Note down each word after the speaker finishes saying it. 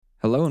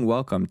Hello and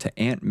welcome to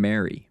Aunt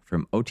Mary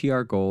from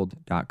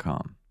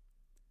OTRGold.com.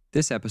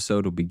 This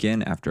episode will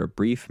begin after a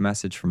brief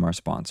message from our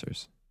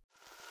sponsors.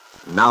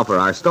 Now for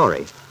our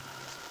story.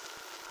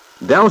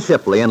 Del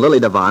Shipley and Lily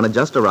Devon had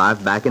just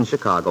arrived back in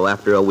Chicago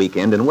after a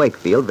weekend in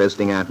Wakefield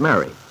visiting Aunt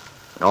Mary.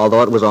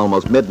 Although it was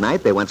almost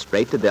midnight, they went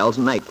straight to Del's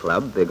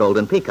nightclub, the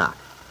Golden Peacock.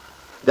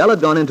 Del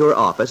had gone into her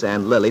office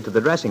and Lily to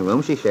the dressing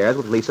room she shares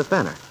with Lisa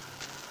Fenner.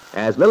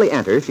 As Lily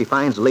enters, she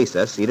finds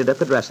Lisa seated at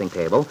the dressing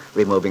table,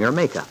 removing her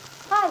makeup.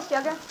 Hi,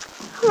 Sugar.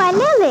 Why,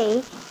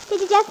 Lily,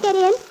 did you just get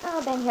in?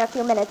 Oh, been here a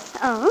few minutes.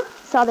 Oh?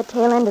 Saw the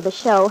tail end of the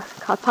show.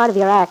 Caught part of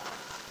your act.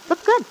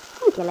 Looked good.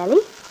 Thank you,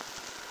 Lily.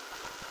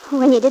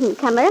 When you didn't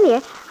come earlier,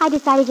 I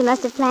decided you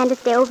must have planned to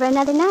stay over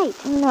another night.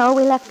 No,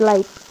 we left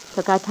late.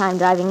 Took our time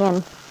driving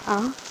in.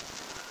 Oh?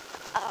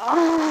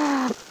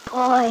 Oh,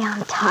 boy,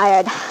 I'm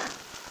tired.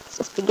 It's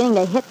just beginning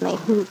to hit me.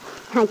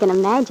 I can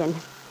imagine.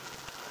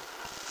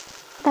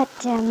 But,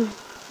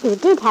 you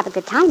did have a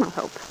good time, I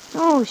hope.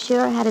 Oh,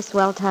 sure, had a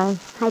swell time.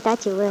 I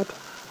thought you would.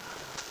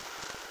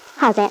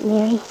 How's Aunt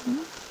Mary?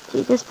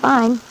 She's just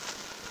fine.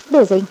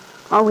 Busy.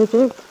 Always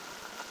is.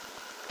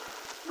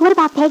 What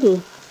about Peggy?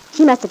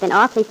 She must have been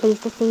awfully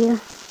pleased to see you.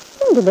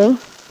 Seemed to be.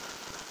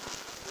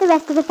 The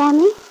rest of the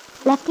family?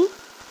 Lefty?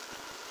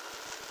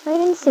 I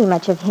didn't see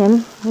much of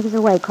him. He was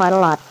away quite a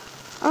lot.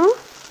 Oh?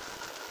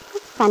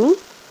 That's funny.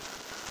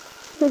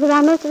 He was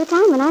around most of the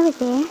time when I was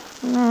there.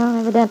 Well,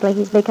 evidently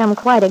he's become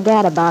quite a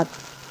gadabout.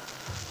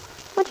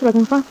 What you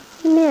looking for?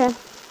 A mirror.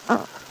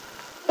 Oh.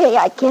 Here you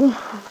are, kid.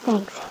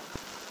 Thanks.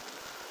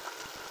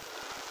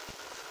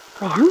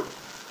 Well,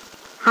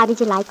 how did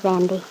you like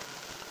Randy?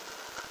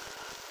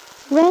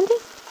 Randy?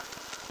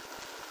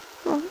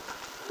 Oh,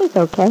 he's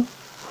okay.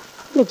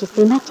 Did you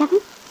see much of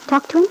him?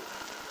 Talk to him?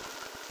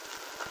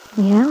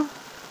 Yeah.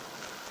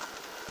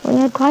 We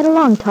had quite a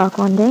long talk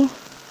one day.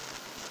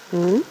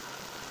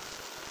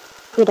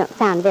 You don't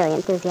sound very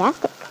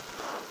enthusiastic.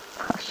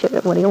 Oh, sure,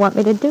 what do you want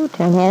me to do,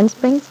 turn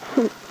handsprings?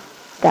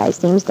 Guy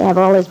seems to have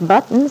all his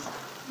buttons.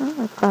 Well,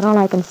 that's about all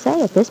I can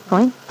say at this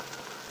point.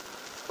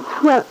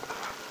 Well,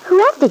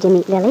 who else did you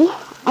meet, Lily?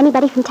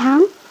 Anybody from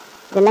town?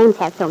 The Lanes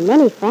have so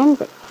many friends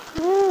that...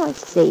 Well,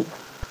 let's see.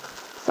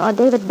 Saw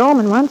David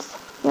Bowman once.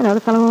 You know,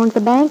 the fellow who owns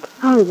the bank.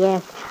 Oh,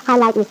 yes. I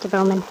like Mr.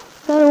 Bowman.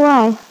 So do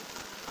I.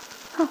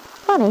 Oh,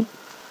 funny.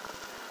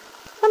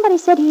 Somebody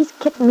said he's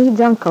Kit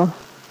Meade's uncle.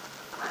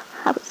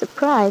 I was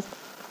surprised.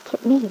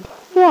 Kit Meade?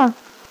 Yeah.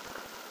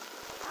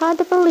 It's hard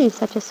to believe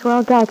such a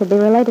swell guy could be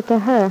related to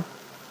her.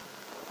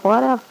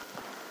 What a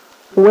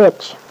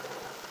witch.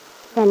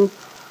 Then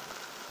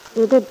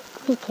you did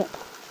see Kit?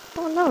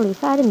 Oh, no,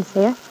 Lisa, I didn't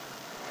see her.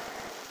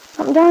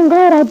 I'm darn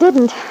glad I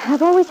didn't.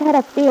 I've always had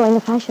a feeling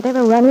if I should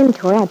ever run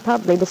into her, I'd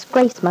probably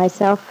disgrace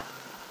myself.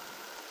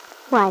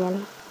 Why,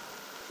 Lily?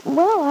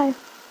 Well, I've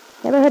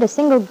never heard a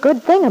single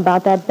good thing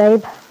about that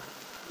babe.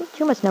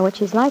 You must know what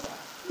she's like.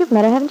 You've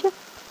met her, haven't you?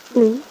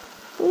 Me?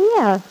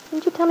 Yeah.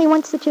 Didn't you tell me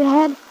once that you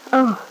had?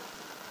 Oh.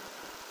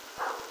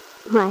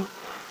 Why?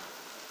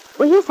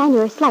 Well, yes, I knew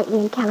her slightly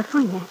in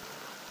California.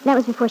 That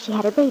was before she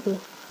had her baby.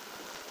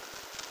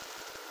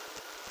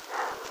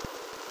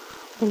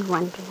 I've been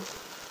wondering.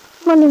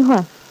 Wondering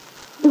what?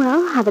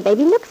 Well, how the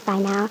baby looks by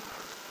now.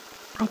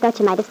 I thought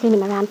you might have seen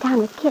him around town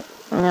with Kit.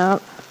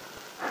 No.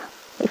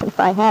 Even if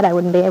I had, I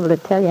wouldn't be able to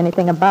tell you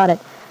anything about it.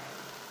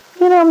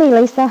 You know me,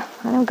 Lisa.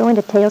 I don't go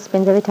into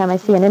tailspins every time I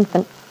see an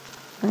infant.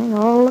 They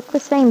all look the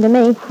same to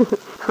me.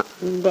 Oh,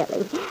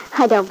 Lily,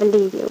 I don't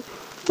believe you.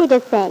 You're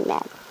just saying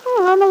that.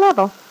 Oh, on the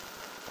level.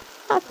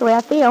 That's the way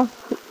I feel.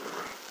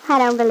 I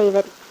don't believe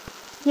it.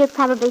 You're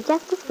probably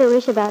just as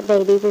foolish about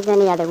babies as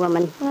any other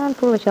woman. Well, I'm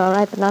foolish, all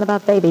right, but not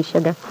about babies,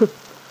 Sugar.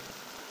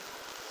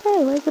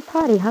 Say, where's the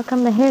party? How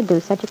come the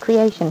hairdo's such a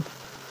creation?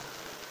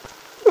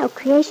 No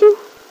creation.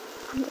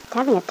 I'm just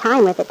having a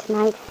time with it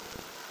tonight.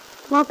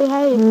 Won't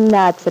behave.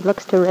 Nuts. It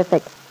looks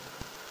terrific.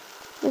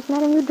 Isn't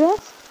that a new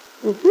dress?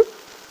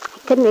 I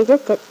couldn't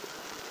resist it.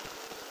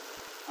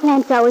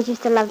 Lance always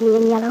used to love me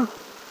in yellow.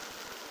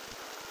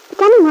 But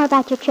tell me more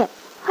about your trip.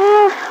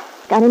 Well,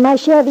 got in my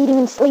share of eating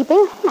and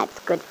sleeping. That's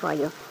good for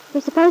you.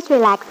 You're supposed to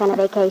relax on a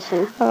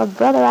vacation. Oh,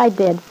 brother, I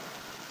did. In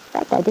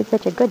fact, I did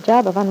such a good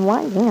job of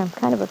unwinding, I'm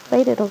kind of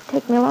afraid it'll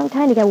take me a long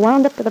time to get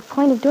wound up to the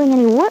point of doing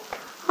any work.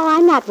 Oh,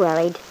 I'm not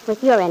worried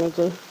with your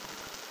energy.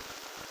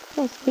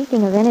 Hey,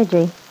 speaking of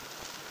energy,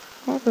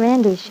 that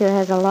Randy sure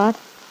has a lot.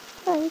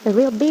 Oh, he's a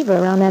real beaver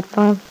around that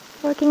farm.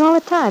 Working all the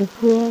time.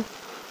 Yes.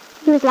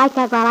 He was like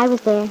that while I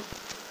was there.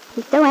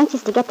 He's so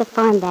anxious to get the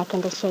farm back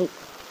into shape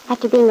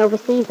after being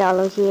overseas all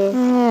those years.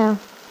 Yeah.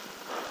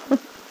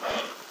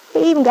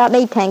 He even got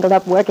me tangled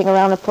up working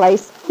around the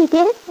place. He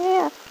did?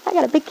 Yeah. I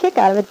got a big kick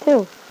out of it,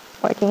 too.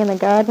 Working in the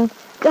garden.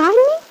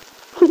 Gardening?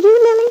 You,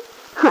 Lily?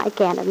 Oh, I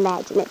can't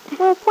imagine it.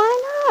 Well,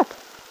 why not?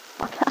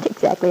 Well, not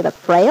exactly the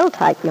frail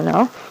type, you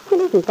know. It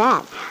isn't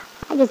that.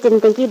 I just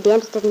didn't think you'd be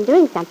interested in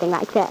doing something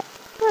like that.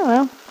 Oh,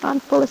 well, I'm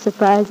full of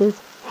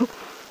surprises.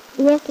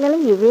 Yes,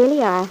 Lily, you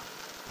really are.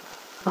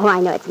 Oh, I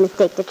know it's a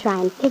mistake to try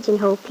and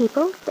pigeonhole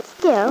people, but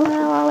still...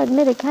 Well, I'll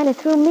admit it kind of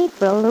threw me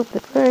for a loop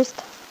at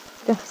first.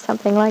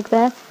 Something like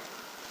that.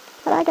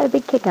 But I got a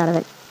big kick out of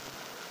it.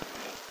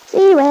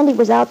 See, Randy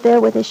was out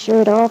there with his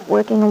shirt off,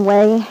 working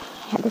away.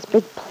 Had this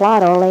big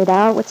plot all laid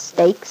out with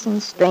stakes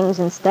and strings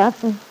and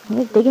stuff, and he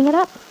was digging it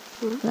up.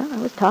 Well, I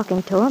was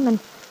talking to him, and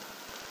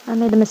I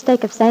made the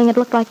mistake of saying it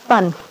looked like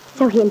fun.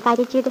 So he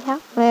invited you to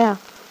help? Yeah.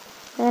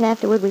 Then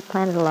afterward, we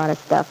planted a lot of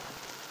stuff.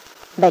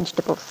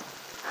 Vegetables.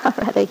 Or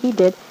rather, he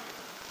did.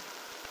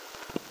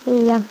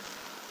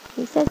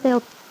 He says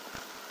they'll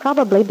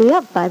probably be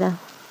up by the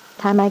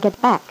time I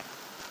get back.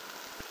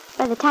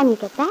 By the time you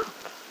get back?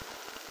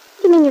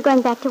 You mean you're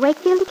going back to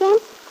Wakefield again?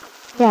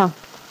 Yeah.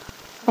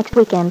 Next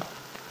weekend.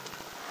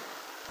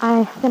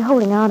 I've been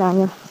holding out on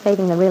you,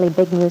 saving the really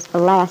big news for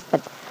last,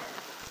 but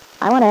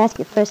I want to ask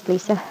you first,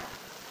 Lisa.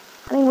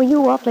 I mean, were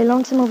you awfully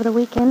lonesome over the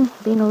weekend,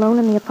 being alone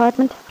in the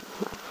apartment?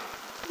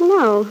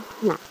 No,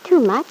 not too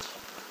much.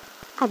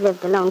 I've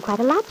lived alone quite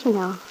a lot, you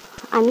know.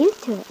 I'm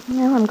used to it.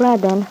 No, I'm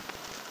glad then.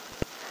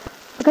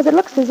 Because it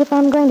looks as if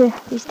I'm going to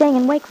be staying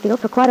in Wakefield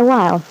for quite a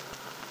while.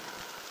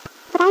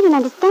 But I don't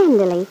understand,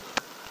 Lily.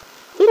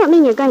 You don't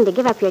mean you're going to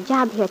give up your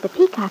job here at the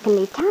Peacock and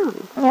leave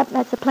town? Yep,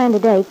 that's the plan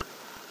today.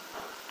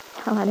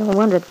 Well, I don't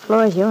wonder it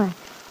floors you. I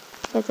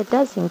guess it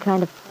does seem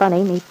kind of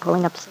funny, me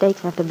pulling up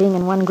stakes after being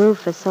in one groove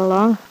for so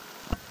long.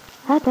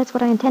 But that's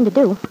what I intend to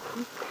do.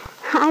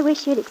 I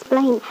wish you'd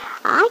explain.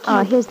 I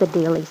can't... Oh, here's the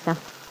deal, Lisa.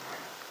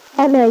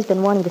 Aunt Mary's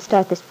been wanting to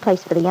start this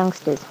place for the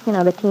youngsters. You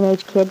know, the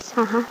teenage kids.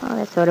 Uh-huh. Oh,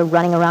 they're sort of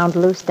running around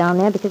loose down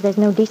there because there's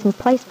no decent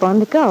place for them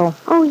to go.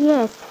 Oh,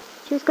 yes.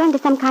 She was going to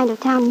some kind of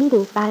town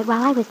meetings about it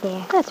while I was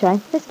there. That's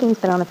right. This scheme's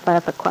been on the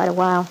fire for quite a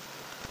while.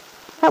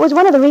 That was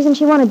one of the reasons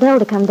she wanted Dell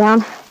to come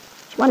down.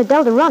 She wanted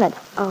Dell to run it.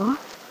 Oh?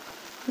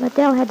 But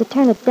Dell had to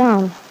turn it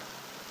down.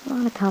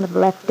 On account of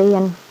Lefty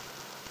and,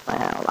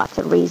 well, lots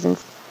of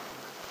reasons.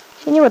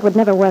 She knew it would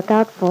never work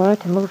out for her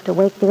to move to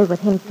Wakefield with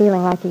him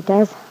feeling like he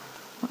does.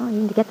 Well,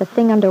 even to get the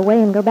thing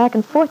underway and go back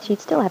and forth, she'd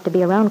still have to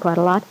be around quite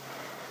a lot.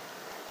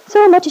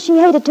 So much as she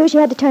hated to, she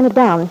had to turn it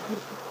down.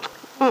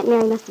 Aunt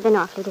Mary must have been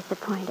awfully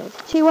disappointed.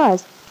 She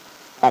was.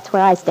 That's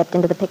where I stepped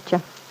into the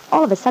picture.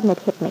 All of a sudden it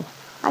hit me.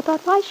 I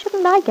thought, why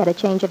shouldn't I get a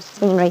change of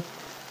scenery?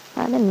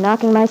 I've been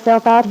knocking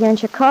myself out here in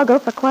Chicago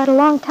for quite a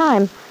long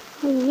time.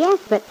 Yes,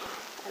 but,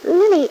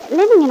 Lily,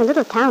 living in a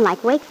little town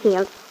like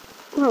Wakefield,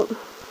 well,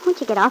 won't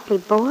you get awfully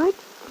bored?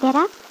 Fed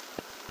up?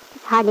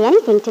 There's hardly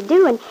anything to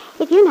do, and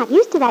if you're not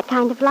used to that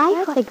kind of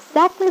life... That's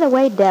exactly the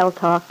way Dell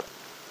talked.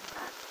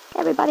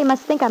 Everybody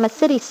must think I'm a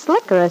city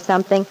slicker or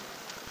something.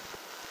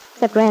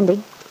 Except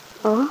Randy.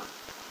 Oh?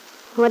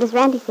 What does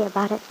Randy say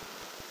about it?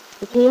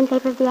 Is he in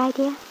favor of the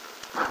idea?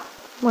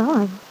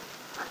 Well,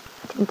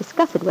 I didn't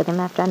discuss it with him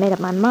after I made up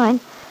my mind.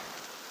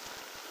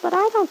 But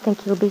I don't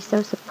think he'll be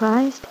so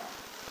surprised.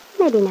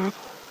 Maybe not.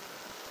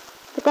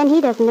 But then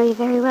he doesn't know you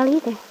very well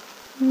either.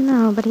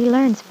 No, but he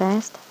learns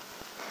fast.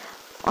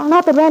 Well,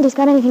 not that Randy's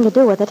got anything to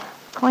do with it.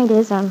 Point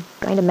is, I'm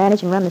going to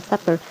manage and run the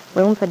supper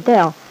room for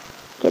Dell.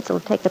 Kids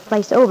will take the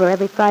place over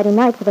every Friday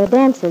night for their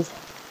dances.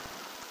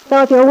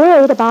 So if you're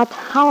worried about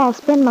how I'll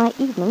spend my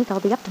evenings, I'll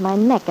be up to my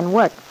neck in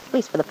work, at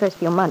least for the first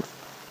few months.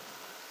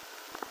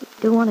 I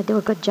do want to do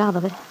a good job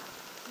of it.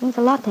 It means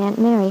a lot to Aunt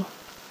Mary.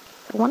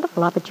 It's a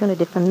wonderful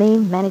opportunity for me,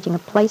 managing a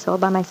place all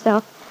by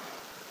myself.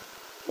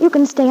 You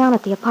can stay on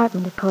at the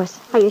apartment, of course.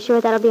 Are you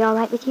sure that'll be all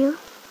right with you?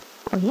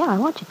 Oh, yeah, I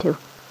want you to.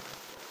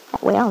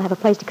 That way I'll have a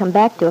place to come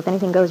back to if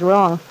anything goes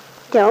wrong.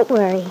 Don't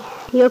worry.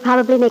 You'll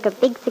probably make a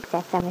big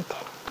success of it.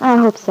 I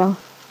hope so.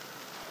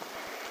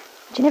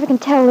 But you never can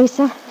tell,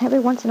 Lisa. Every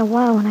once in a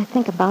while when I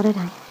think about it,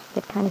 I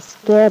get kind of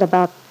scared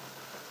about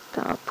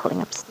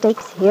pulling up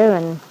stakes here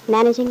and...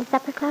 Managing the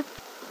supper club?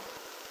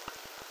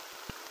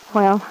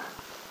 Well,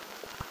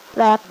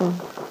 that and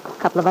a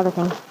couple of other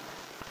things.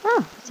 Oh,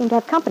 you seem to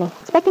have company.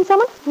 Expecting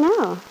someone?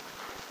 No.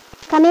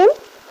 Come in.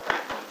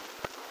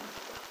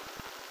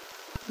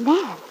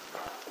 Vance.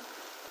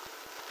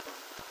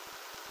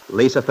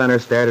 Lisa Fenner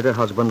stared at her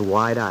husband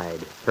wide-eyed,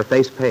 her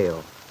face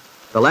pale.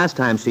 The last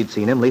time she'd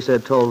seen him, Lisa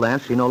had told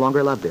Lance she no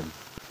longer loved him.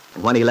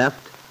 And when he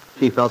left,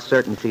 she felt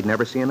certain she'd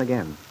never see him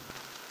again.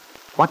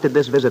 What did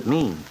this visit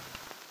mean?